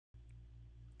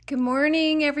Good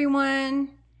morning, everyone.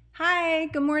 Hi,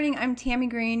 good morning. I'm Tammy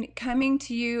Green coming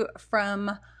to you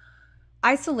from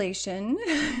isolation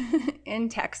in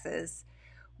Texas.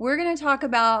 We're going to talk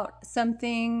about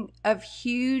something of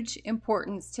huge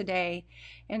importance today,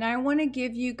 and I want to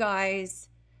give you guys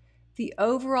the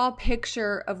overall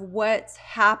picture of what's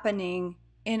happening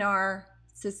in our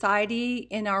society,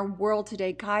 in our world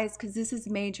today, guys, because this is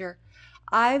major.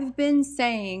 I've been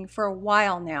saying for a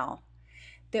while now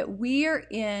that we are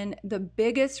in the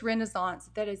biggest renaissance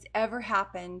that has ever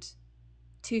happened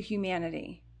to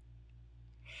humanity.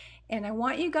 And I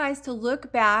want you guys to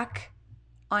look back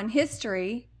on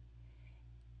history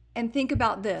and think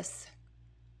about this.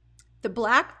 The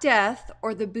Black Death,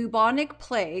 or the bubonic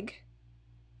plague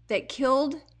that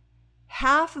killed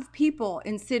half of people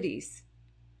in cities,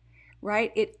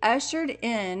 right? It ushered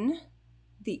in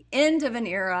the end of an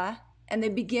era and the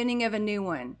beginning of a new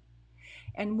one.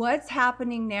 And what's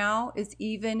happening now is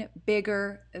even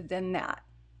bigger than that,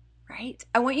 right?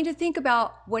 I want you to think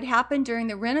about what happened during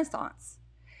the Renaissance.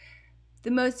 The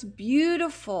most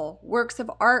beautiful works of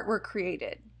art were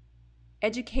created.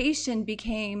 Education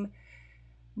became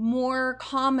more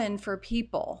common for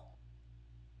people.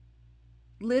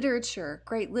 Literature,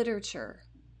 great literature,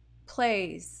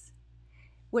 plays.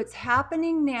 What's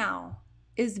happening now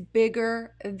is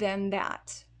bigger than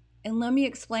that. And let me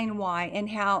explain why and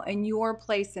how and your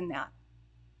place in that.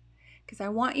 Because I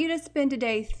want you to spend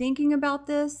today thinking about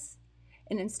this,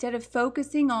 and instead of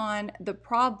focusing on the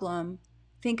problem,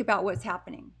 think about what's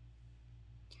happening.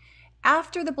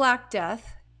 After the Black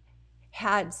Death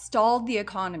had stalled the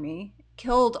economy,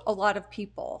 killed a lot of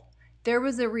people, there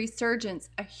was a resurgence,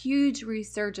 a huge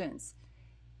resurgence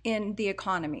in the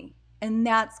economy. And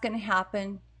that's going to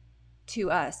happen to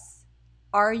us.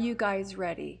 Are you guys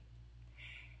ready?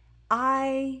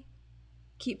 I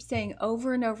keep saying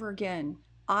over and over again,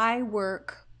 I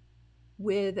work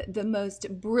with the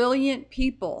most brilliant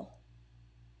people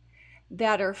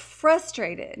that are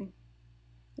frustrated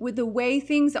with the way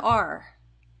things are,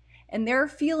 and they're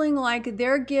feeling like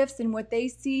their gifts and what they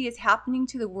see is happening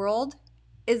to the world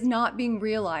is not being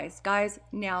realized. Guys,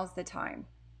 now's the time.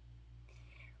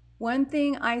 One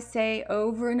thing I say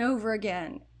over and over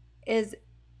again is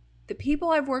the people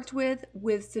I've worked with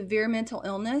severe mental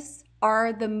illness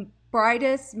are the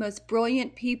brightest, most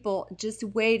brilliant people just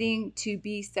waiting to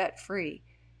be set free.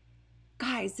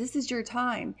 Guys, this is your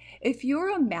time. If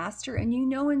you're a master and you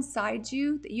know inside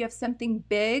you that you have something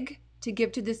big to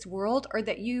give to this world, or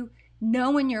that you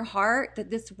know in your heart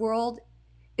that this world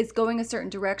is going a certain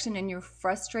direction and you're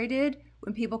frustrated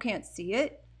when people can't see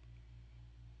it,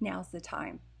 now's the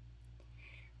time.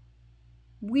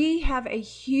 We have a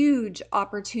huge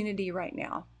opportunity right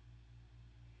now.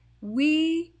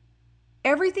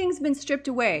 Everything's been stripped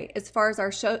away as far as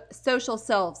our social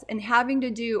selves and having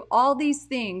to do all these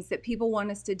things that people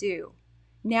want us to do.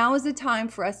 Now is the time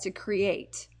for us to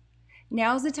create.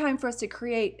 Now is the time for us to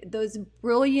create those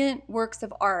brilliant works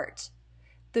of art,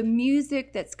 the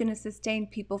music that's going to sustain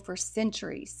people for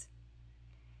centuries.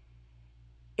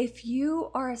 If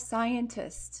you are a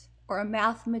scientist or a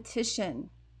mathematician,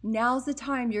 now's the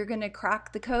time you're going to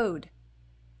crack the code.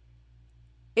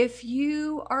 If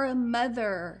you are a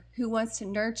mother who wants to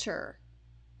nurture,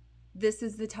 this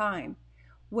is the time.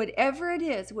 Whatever it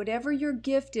is, whatever your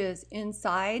gift is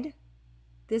inside,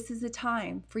 this is the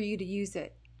time for you to use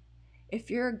it.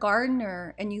 If you're a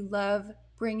gardener and you love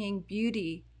bringing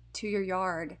beauty to your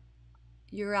yard,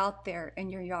 you're out there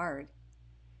in your yard.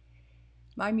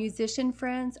 My musician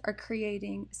friends are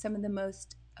creating some of the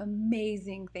most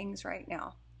amazing things right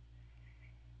now.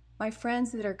 My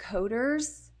friends that are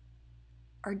coders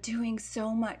are doing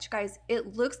so much. Guys,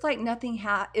 it looks like nothing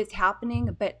is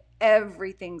happening, but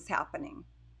everything's happening.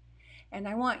 And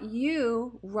I want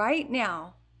you right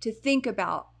now to think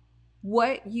about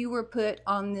what you were put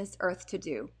on this earth to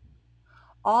do.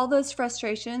 All those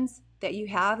frustrations that you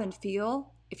have and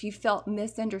feel, if you felt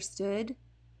misunderstood,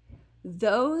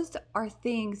 those are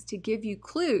things to give you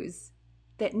clues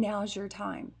that now's your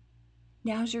time.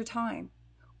 Now's your time.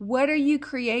 What are you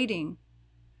creating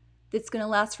that's going to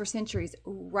last for centuries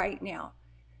right now?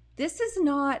 This is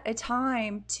not a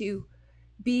time to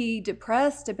be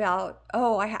depressed about,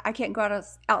 oh, I can't go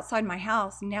outside my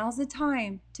house. Now's the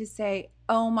time to say,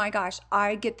 oh my gosh,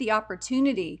 I get the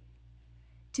opportunity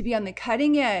to be on the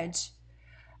cutting edge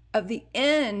of the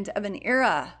end of an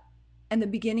era and the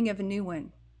beginning of a new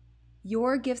one.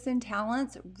 Your gifts and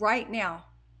talents right now,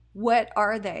 what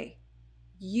are they?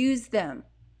 Use them.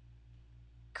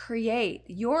 Create.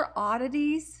 Your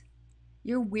oddities,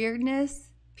 your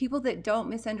weirdness, people that don't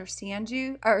misunderstand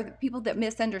you, or people that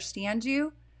misunderstand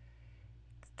you,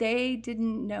 they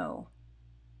didn't know.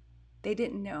 They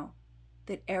didn't know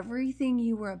that everything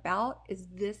you were about is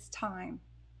this time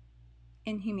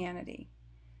in humanity.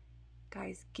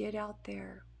 Guys, get out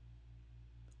there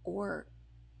or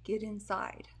get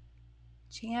inside.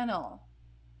 Channel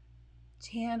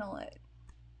it.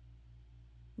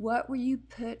 What were you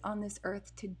put on this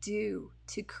earth to do,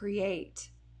 to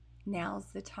create? Now's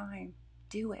the time.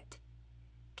 Do it.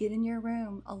 Get in your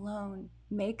room alone.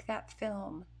 Make that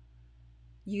film.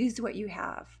 Use what you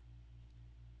have.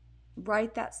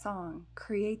 Write that song.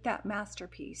 Create that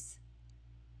masterpiece.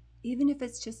 Even if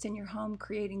it's just in your home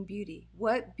creating beauty.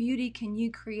 What beauty can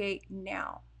you create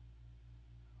now?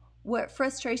 What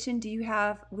frustration do you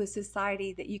have with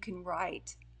society that you can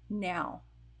write now?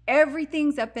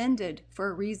 Everything's upended for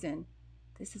a reason.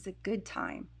 This is a good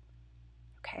time.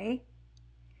 Okay?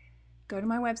 Go to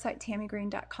my website,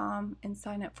 tammygreen.com, and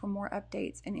sign up for more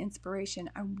updates and inspiration.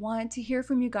 I want to hear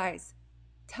from you guys.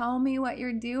 Tell me what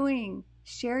you're doing.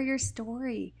 Share your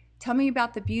story. Tell me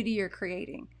about the beauty you're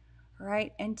creating. All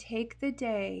right? And take the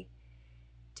day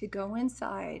to go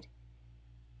inside,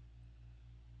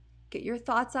 get your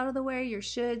thoughts out of the way, your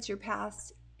shoulds, your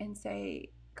past, and say,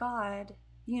 God,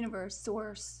 universe,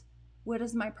 source, what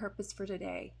is my purpose for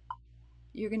today?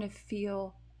 You're going to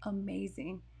feel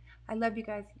amazing. I love you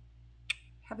guys.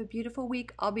 Have a beautiful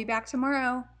week. I'll be back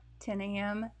tomorrow, 10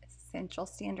 a.m. Central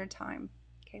Standard Time.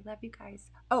 Okay, love you guys.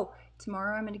 Oh,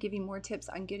 tomorrow I'm going to give you more tips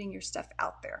on getting your stuff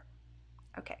out there.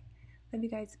 Okay, love you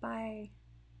guys. Bye.